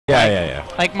Yeah.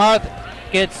 Like Moth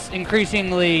gets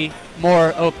increasingly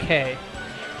more okay.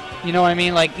 You know what I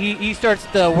mean? Like he starts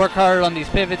to work harder on these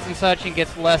pivots and such, and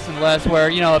gets less and less. Where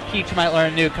a Peach might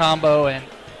learn a new combo, and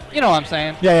you know what I'm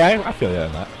saying? Yeah, I feel you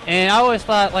on that. And I always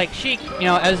thought like she,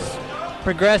 as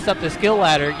progressed up the skill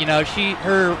ladder,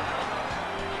 her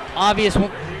obvious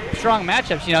strong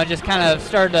matchups, just kind of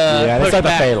started to they push start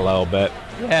back. to fade a little bit.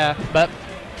 Yeah, but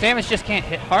Samus just can't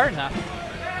hit hard enough.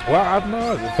 Well, I don't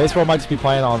know. Facebook might just be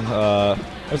playing on.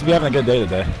 Must be having a good day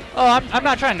today. Oh, I'm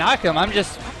not trying to knock him. I'm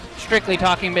just strictly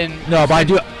talking. No,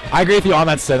 but I agree with you on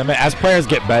that sentiment. As players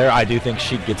get better, I do think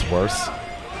Sheik gets worse.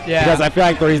 Yeah. Because I feel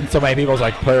like the reason so many people's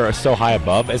put her so high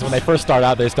above is when they first start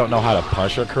out, they just don't know how to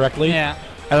push her correctly. Yeah.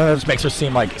 And then it just makes her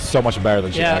seem like so much better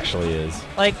than she actually is.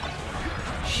 Like,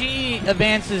 she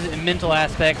advances in mental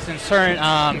aspects and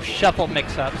certain shuffle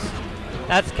mix-ups.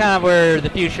 That's kind of where the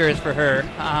future is for her.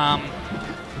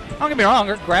 Don't get me wrong,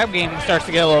 her grab game starts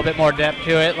to get a little bit more depth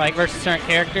to it, like versus certain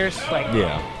characters. Like,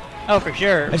 oh, for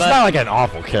sure. It's not like an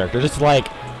awful character, just like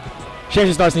she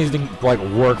actually starts needing to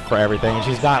work for everything, and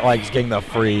she's not just getting the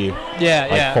free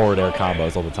forward air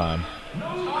combos all the time.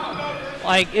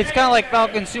 Like, it's kind of like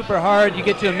Falcon super hard. You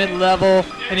get to a mid-level,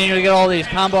 and then you get all these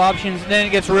combo options, and then it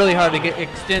gets really hard to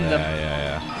extend them.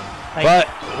 Yeah. Like,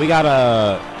 but we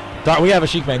got we have a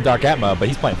Sheik main Darkatma, but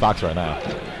he's playing Fox right now.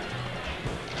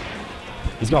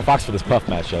 He's going Fox for this Puff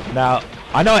matchup. Now,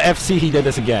 I know at FC he did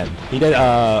this again. He did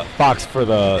Fox for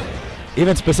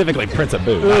even specifically Prince of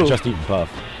Boo, not just even Puff.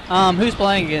 Who's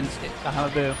playing against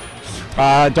Boo?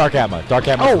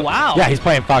 Darkatma. Oh, wow. Yeah, he's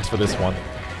playing Fox for this one.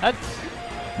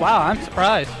 Wow, I'm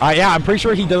surprised. Yeah, I'm pretty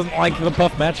sure he doesn't like the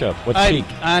Puff matchup with Sheik.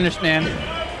 I understand.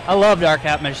 I love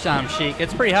Darkatma's Sheik.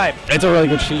 It's pretty hype. It's a really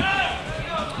good Sheik.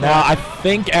 Now, I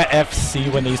think at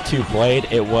FC when these two played,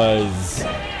 it was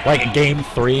game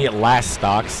 3 last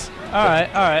stocks. All right.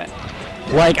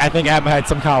 I think Atma had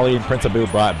some kind of lead and Prince of Boo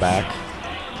brought it back.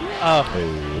 Oh.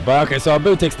 Ooh, but okay, so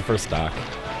Boo takes the first stock.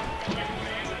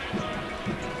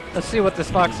 Let's see what this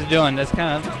Fox is doing. That's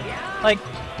kind of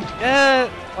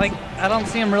I don't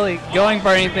see him really going for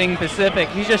anything specific.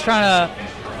 He's just trying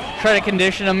to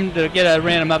condition him to get a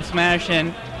random up smash,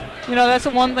 and that's the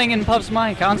one thing in Puff's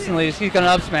mind constantly is he's gonna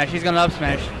up smash.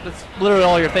 That's literally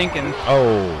all you're thinking.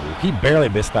 Oh, he barely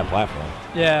missed that platform.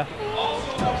 Yeah.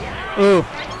 Ooh.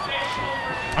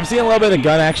 I'm seeing a little bit of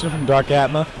gun action from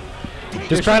Darkatma.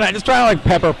 Just trying to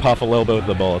pepper Puff a little bit with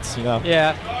the bullets,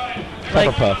 Yeah.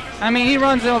 Pepper Puff. I mean, he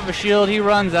runs in with a shield. He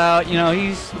runs out.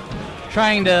 He's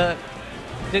trying to.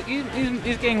 He's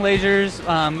getting lasers.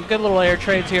 Good little air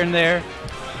trades here and there.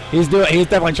 He's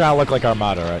definitely trying to look like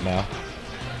Armada right now.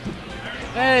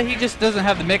 He just doesn't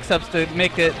have the mix-ups to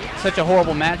make it such a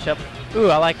horrible matchup. Ooh,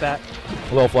 I like that.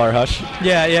 A little flare hush.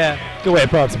 Yeah. Good way to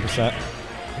put on some percent.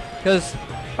 Because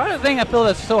part of the thing I feel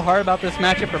that's so hard about this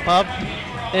matchup for Puff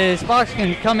is Fox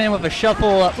can come in with a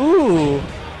shuffle. Ooh.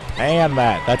 And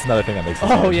that's another thing that makes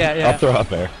it yeah. Up throw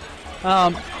up air.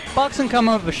 Fox can come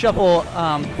in with a shuffle,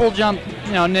 full jump,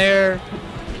 nair.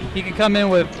 He can come in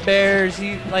with bears.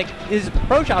 His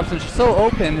approach options are so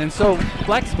open and so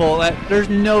flexible that there's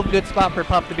no good spot for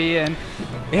Puff to be in.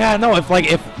 Yeah, no. If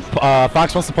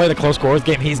Fox wants to play the close quarters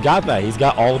game, he's got that. He's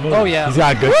got all the moves. Oh yeah. He's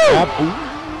got a good grab.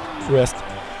 Ooh, wrist.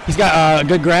 He's got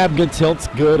good grab, good tilts,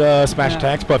 good smash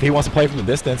attacks. But if he wants to play from the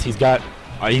distance, he's got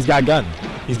gun. He's got a gun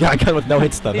with no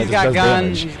hit stun. He's got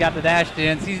gun. He's got the dash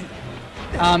dance.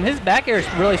 His back air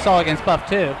is really solid against Puff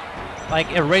too.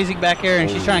 Like a raising back air, and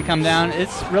she's trying to come down.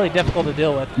 It's really difficult to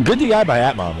deal with. Good DI by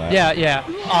Atma on that. Yeah. Yeah.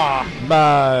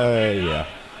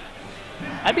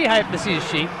 I'd be hyped to see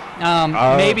Sheik.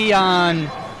 Maybe on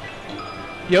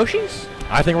Yoshi's?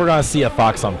 I think we're going to see a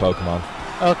Fox on Pokemon.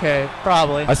 Okay,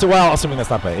 probably. Assuming that's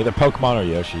not bad. Either Pokemon or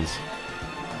Yoshi's.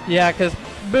 Yeah, because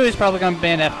Boo's probably going to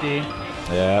ban FD.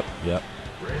 Yep.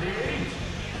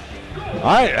 All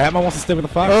right, Atma wants to stick with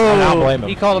the Fox. Oh, I don't blame him.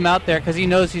 He called him out there because he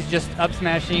knows he's just up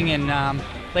smashing and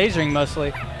lasering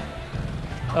mostly.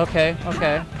 Okay.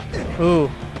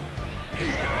 Ooh.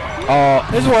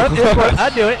 It's worth.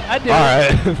 I'd do it. All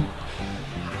right.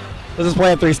 Let's just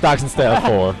play at 3 stocks instead of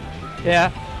 4.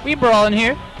 Yeah. We brawling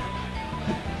here.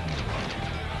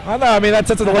 I know. I mean, that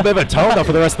sets a little bit of a tone though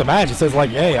for the rest of the match. It says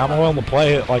hey, I'm willing to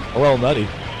play it a little nutty.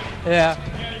 Yeah.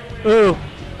 Ooh.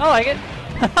 I like it.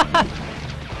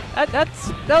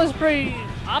 That was pretty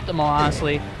optimal,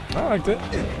 honestly. I liked it.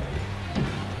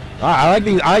 I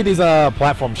like these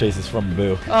platform chases from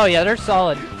Boo. Oh yeah, they're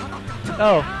solid.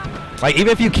 Oh. Even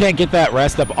if you can't get that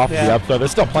rest up off the up throw,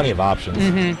 there's still plenty of options.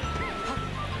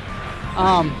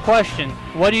 Question: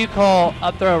 what do you call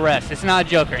up throw rest? It's not a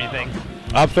joke or anything.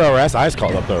 Up throw rest? I just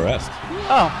call it up throw rest.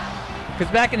 Oh.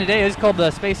 Because back in the day, it was called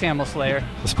the Space Animal Slayer.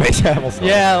 The Space Animal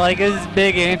Slayer. Yeah, like it was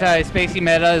big anti-spacey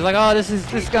meta. It's like, oh, this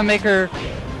is gonna make her.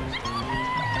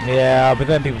 Yeah, but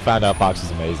then people found out Fox was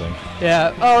amazing.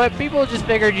 Yeah. Oh, people just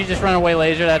figured you just run away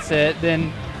laser. That's it.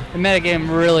 Then the metagame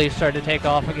really started to take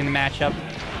off in the matchup.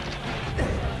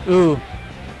 Ooh.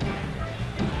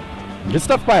 Good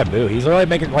stuff by Abu. He's really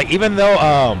making, like, even though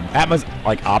Atma's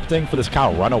like opting for this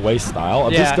kind of runaway style,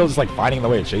 Abu's still just like finding the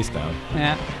way to chase down.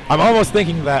 Yeah. I'm almost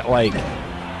thinking that like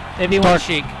if he wants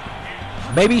Sheik,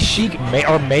 maybe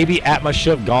maybe Atma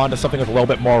should have gone to something with a little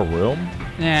bit more room.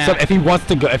 Yeah. So if he wants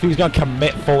to go, if he's gonna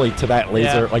commit fully to that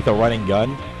laser, like the running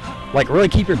gun, like really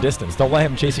keep your distance. Don't let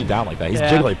him chase you down like that. He's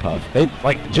Jigglypuff.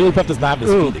 Jigglypuff does not have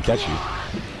the speed to catch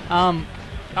you.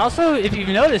 Also, if you've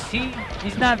noticed,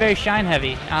 he's not very shine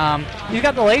heavy. He's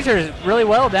got the lasers really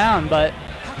well down, but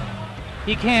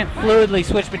he can't fluidly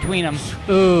switch between them.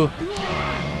 Ooh.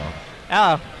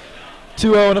 Oh.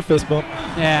 2-0 and a fist bump.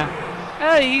 Yeah.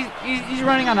 He's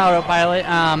running on autopilot.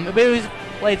 But he's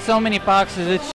played so many Foxes. It's